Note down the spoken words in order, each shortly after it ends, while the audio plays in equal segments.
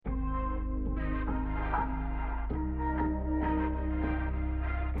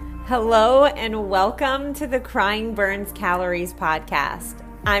Hello and welcome to the Crying Burns Calories podcast.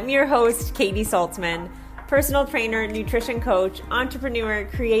 I'm your host, Katie Saltzman, personal trainer, nutrition coach, entrepreneur,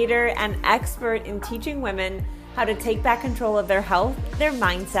 creator, and expert in teaching women how to take back control of their health, their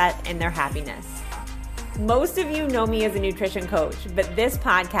mindset, and their happiness. Most of you know me as a nutrition coach, but this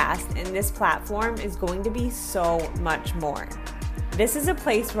podcast and this platform is going to be so much more. This is a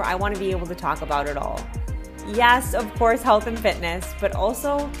place where I want to be able to talk about it all. Yes, of course, health and fitness, but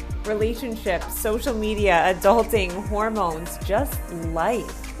also relationships, social media, adulting, hormones, just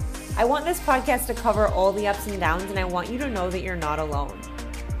life. I want this podcast to cover all the ups and downs, and I want you to know that you're not alone.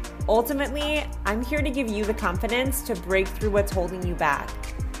 Ultimately, I'm here to give you the confidence to break through what's holding you back,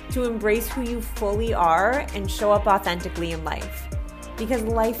 to embrace who you fully are and show up authentically in life. Because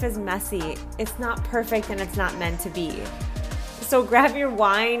life is messy, it's not perfect, and it's not meant to be. So grab your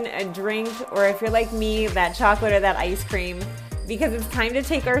wine, a drink, or if you're like me, that chocolate or that ice cream, because it's time to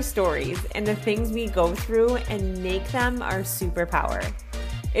take our stories and the things we go through and make them our superpower.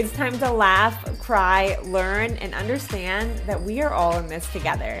 It's time to laugh, cry, learn, and understand that we are all in this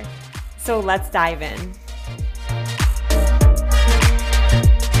together. So let's dive in.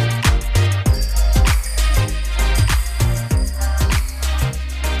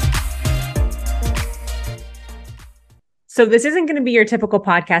 So this isn't going to be your typical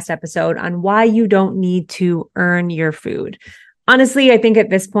podcast episode on why you don't need to earn your food. Honestly, I think at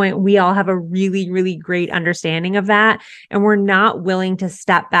this point, we all have a really, really great understanding of that. And we're not willing to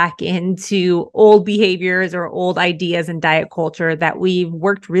step back into old behaviors or old ideas and diet culture that we've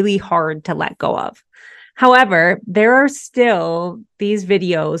worked really hard to let go of. However, there are still these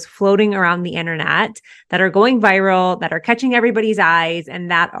videos floating around the internet that are going viral, that are catching everybody's eyes, and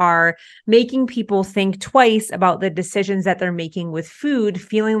that are making people think twice about the decisions that they're making with food,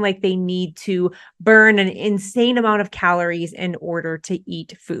 feeling like they need to burn an insane amount of calories in order to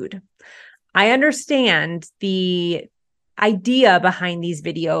eat food. I understand the idea behind these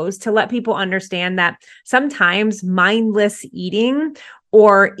videos to let people understand that sometimes mindless eating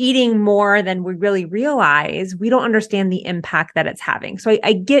or eating more than we really realize, we don't understand the impact that it's having. So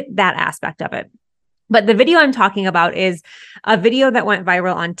I get that aspect of it. But the video I'm talking about is a video that went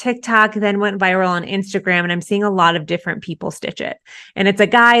viral on TikTok, then went viral on Instagram, and I'm seeing a lot of different people stitch it. And it's a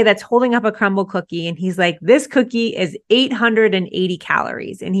guy that's holding up a crumble cookie, and he's like, this cookie is 880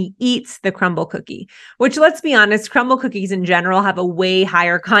 calories, and he eats the crumble cookie, which, let's be honest, crumble cookies in general have a way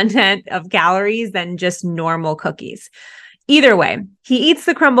higher content of calories than just normal cookies. Either way, he eats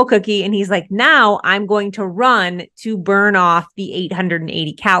the crumble cookie and he's like, now I'm going to run to burn off the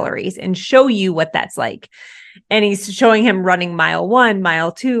 880 calories and show you what that's like. And he's showing him running mile 1,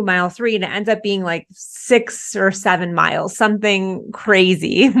 mile 2, mile 3, and it ends up being like 6 or 7 miles, something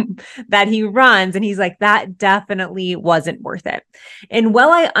crazy that he runs. And he's like, that definitely wasn't worth it. And while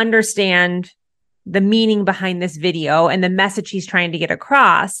I understand the meaning behind this video and the message he's trying to get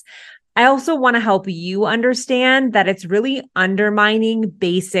across, I also want to help you understand that it's really undermining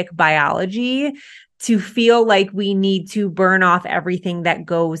basic biology to feel like we need to burn off everything that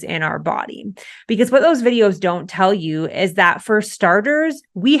goes in our body. Because what those videos don't tell you is that for starters,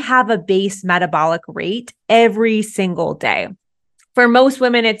 we have a base metabolic rate every single day. For most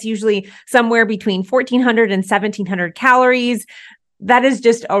women, it's usually somewhere between 1,400 and 1,700 calories. That is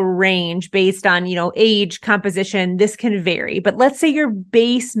just a range based on, age, composition. This can vary, but let's say your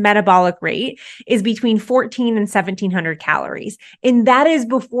base metabolic rate is between 1,400 and 1,700 calories. And that is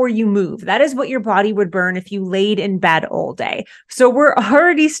before you move. That is what your body would burn if you laid in bed all day. So we're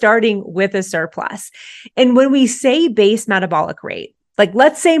already starting with a surplus. And when we say base metabolic rate, like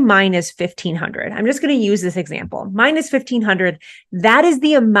let's say mine is 1,500. I'm just going to use this example. Mine is 1,500. That is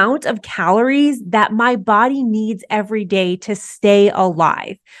the amount of calories that my body needs every day to stay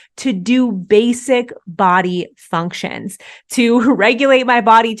alive, to do basic body functions, to regulate my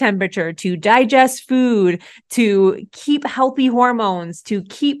body temperature, to digest food, to keep healthy hormones, to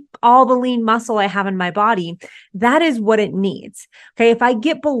keep all the lean muscle I have in my body. That is what it needs. Okay. If I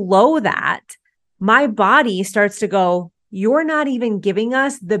get below that, my body starts to go, you're not even giving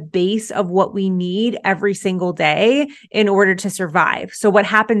us the base of what we need every single day in order to survive. So what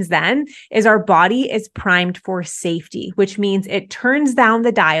happens then is our body is primed for safety, which means it turns down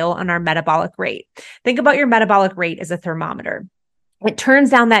the dial on our metabolic rate. Think about your metabolic rate as a thermometer. It turns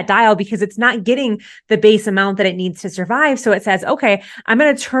down that dial because it's not getting the base amount that it needs to survive. So it says, okay, I'm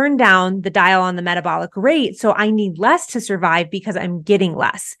going to turn down the dial on the metabolic rate. So I need less to survive because I'm getting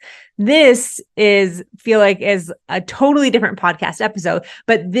less. feel like is a totally different podcast episode,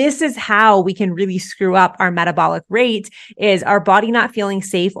 but this is how we can really screw up our metabolic rate, is our body not feeling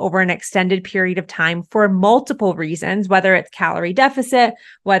safe over an extended period of time for multiple reasons, whether it's calorie deficit,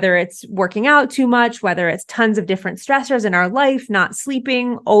 whether it's working out too much, whether it's tons of different stressors in our life, not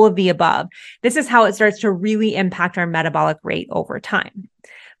sleeping, all of the above. This is how it starts to really impact our metabolic rate over time.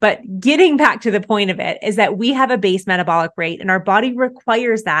 But getting back to the point of it is that we have a base metabolic rate and our body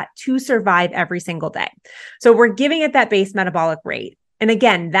requires that to survive every single day. So we're giving it that base metabolic rate. And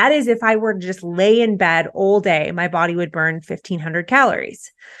again, that is if I were to just lay in bed all day, my body would burn 1,500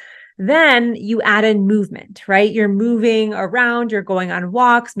 calories. Then you add in movement, right? You're moving around, you're going on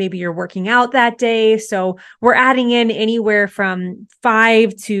walks, maybe you're working out that day. So we're adding in anywhere from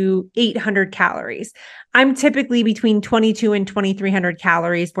 5 to 800 calories. I'm typically between 22 and 2,300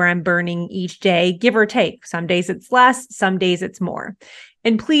 calories where I'm burning each day, give or take. Some days it's less, some days it's more.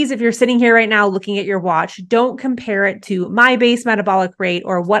 And please, if you're sitting here right now looking at your watch, don't compare it to my base metabolic rate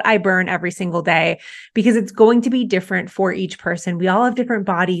or what I burn every single day, because it's going to be different for each person. We all have different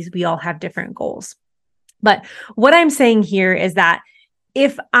bodies. We all have different goals. But what I'm saying here is that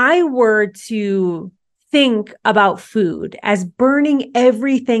if I were to think about food as burning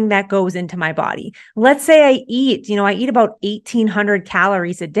everything that goes into my body, let's say I eat about 1,800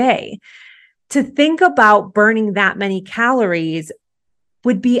 calories a day. To think about burning that many calories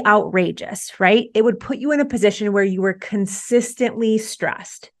would be outrageous, right? It would put you in a position where you were consistently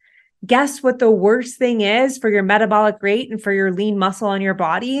stressed. Guess what the worst thing is for your metabolic rate and for your lean muscle on your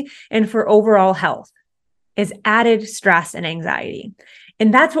body and for overall health is added stress and anxiety.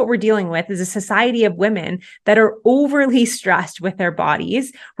 And that's what we're dealing with, is a society of women that are overly stressed with their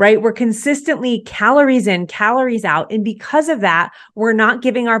bodies, right? We're consistently calories in, calories out. And because of that, we're not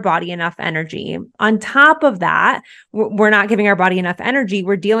giving our body enough energy. On top of that, we're not giving our body enough energy.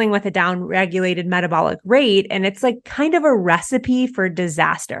 We're dealing with a down-regulated metabolic rate. And it's like kind of a recipe for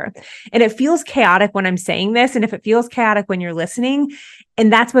disaster. And it feels chaotic when I'm saying this. And if it feels chaotic when you're listening,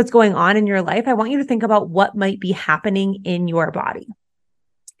 and that's what's going on in your life, I want you to think about what might be happening in your body.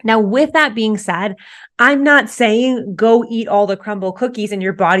 Now, with that being said, I'm not saying go eat all the crumble cookies and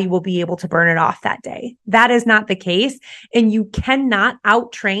your body will be able to burn it off that day. That is not the case. And you cannot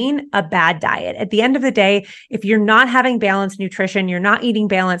out-train a bad diet. At the end of the day, if you're not having balanced nutrition, you're not eating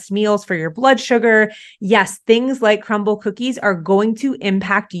balanced meals for your blood sugar, yes, things like crumble cookies are going to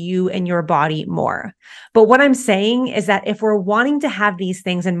impact you and your body more. But what I'm saying is that if we're wanting to have these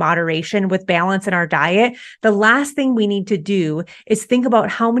things in moderation with balance in our diet, the last thing we need to do is think about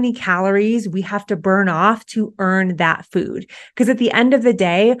how many calories we have to burn off to earn that food. Because at the end of the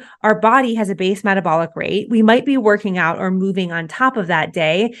day, our body has a base metabolic rate. We might be working out or moving on top of that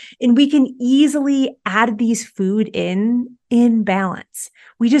day, and we can easily add these food in balance.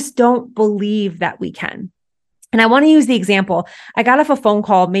 We just don't believe that we can. And I want to use the example. I got off a phone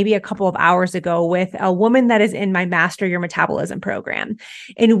call maybe a couple of hours ago with a woman that is in my Master Your Metabolism program.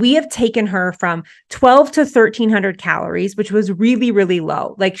 And we have taken her from 12 to 1,300 calories, which was really, really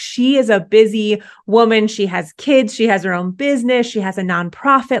low. Like, she is a busy woman. She has kids. She has her own business. She has a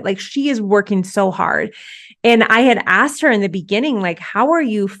nonprofit. Like, she is working so hard. And I had asked her in the beginning, like, how are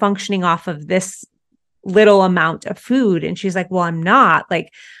you functioning off of this little amount of food? And she's like, well, I'm not.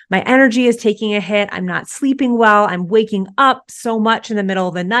 Like, my energy is taking a hit. I'm not sleeping well. I'm waking up so much in the middle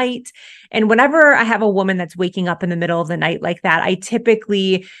of the night. And whenever I have a woman that's waking up in the middle of the night like that, I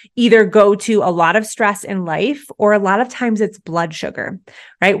typically either go to a lot of stress in life, or a lot of times it's blood sugar,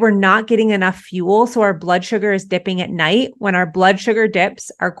 right? We're not getting enough fuel. So our blood sugar is dipping at night. When our blood sugar dips,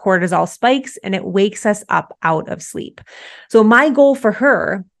 our cortisol spikes and it wakes us up out of sleep. So my goal for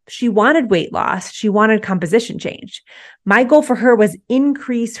her, she wanted weight loss. She wanted composition change. My goal for her was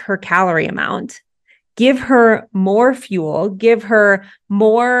increase her calorie amount, give her more fuel, give her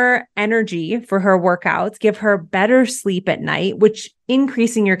more energy for her workouts, give her better sleep at night, which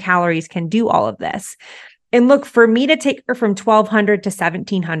increasing your calories can do all of this. And look, for me to take her from 1,200 to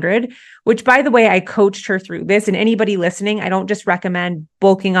 1,700, which, by the way, I coached her through this. And anybody listening, I don't just recommend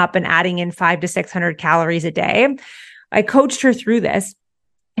bulking up and adding in 500 to 600 calories a day. I coached her through this.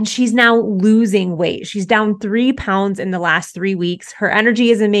 And she's now losing weight. She's down 3 pounds in the last 3 weeks. Her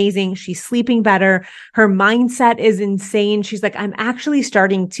energy is amazing. She's sleeping better. Her mindset is insane. She's like, I'm actually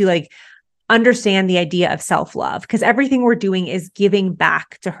starting to understand the idea of self-love, because everything we're doing is giving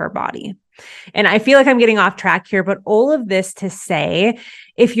back to her body. And I feel like I'm getting off track here, but all of this to say,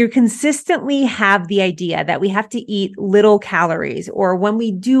 if you consistently have the idea that we have to eat little calories, or when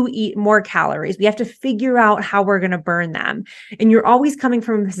we do eat more calories, we have to figure out how we're going to burn them, and you're always coming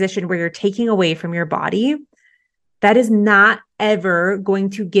from a position where you're taking away from your body, That is not ever going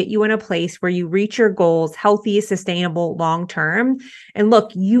to get you in a place where you reach your goals, healthy, sustainable, long-term. And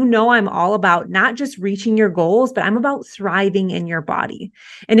look, I'm all about not just reaching your goals, but I'm about thriving in your body.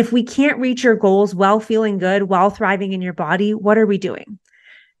 And if we can't reach your goals while feeling good, while thriving in your body, what are we doing?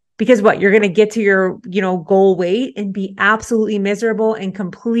 Because what, you're going to get to your, goal weight and be absolutely miserable and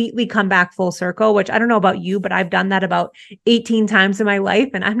completely come back full circle, which I don't know about you, but I've done that about 18 times in my life,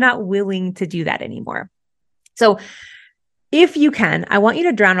 and I'm not willing to do that anymore. So if you can, I want you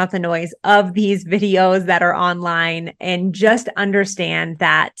to drown out the noise of these videos that are online and just understand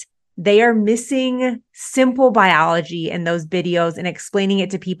that they are missing simple biology in those videos and explaining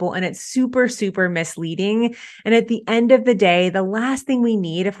it to people. And it's super, super misleading. And at the end of the day, the last thing we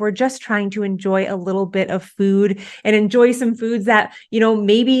need, if we're just trying to enjoy a little bit of food and enjoy some foods that,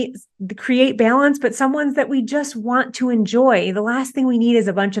 maybe create balance, but some ones that we just want to enjoy, the last thing we need is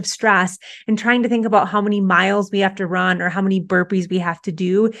a bunch of stress and trying to think about how many miles we have to run or how many burpees we have to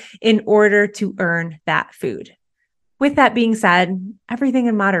do in order to earn that food. With that being said, everything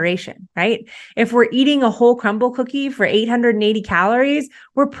in moderation, right? If we're eating a whole crumble cookie for 880 calories,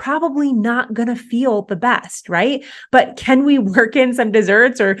 we're probably not going to feel the best, right? But can we work in some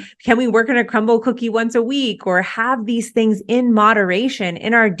desserts, or can we work in a crumble cookie once a week, or have these things in moderation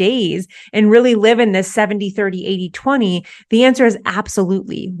in our days and really live in this 70, 30, 80, 20? The answer is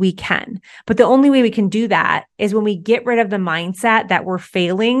absolutely, we can. But the only way we can do that is when we get rid of the mindset that we're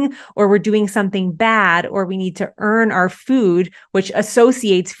failing or we're doing something bad or we need to earn our food, which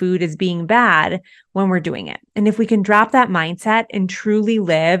associates food as being bad when we're doing it. And if we can drop that mindset and truly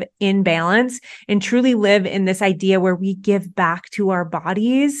live in balance and truly live in this idea where we give back to our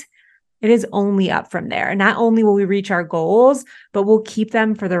bodies, it is only up from there. Not only will we reach our goals, but we'll keep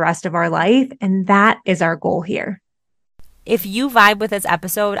them for the rest of our life. And that is our goal here. If you vibe with this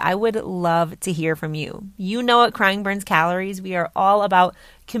episode, I would love to hear from you. At Crying Burns Calories, we are all about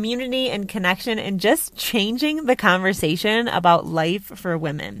community and connection and just changing the conversation about life for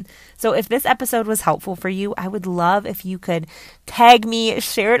women. So if this episode was helpful for you, I would love if you could tag me,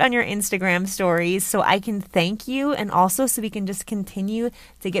 share it on your Instagram stories so I can thank you, and also so we can just continue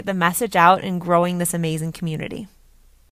to get the message out and growing this amazing community.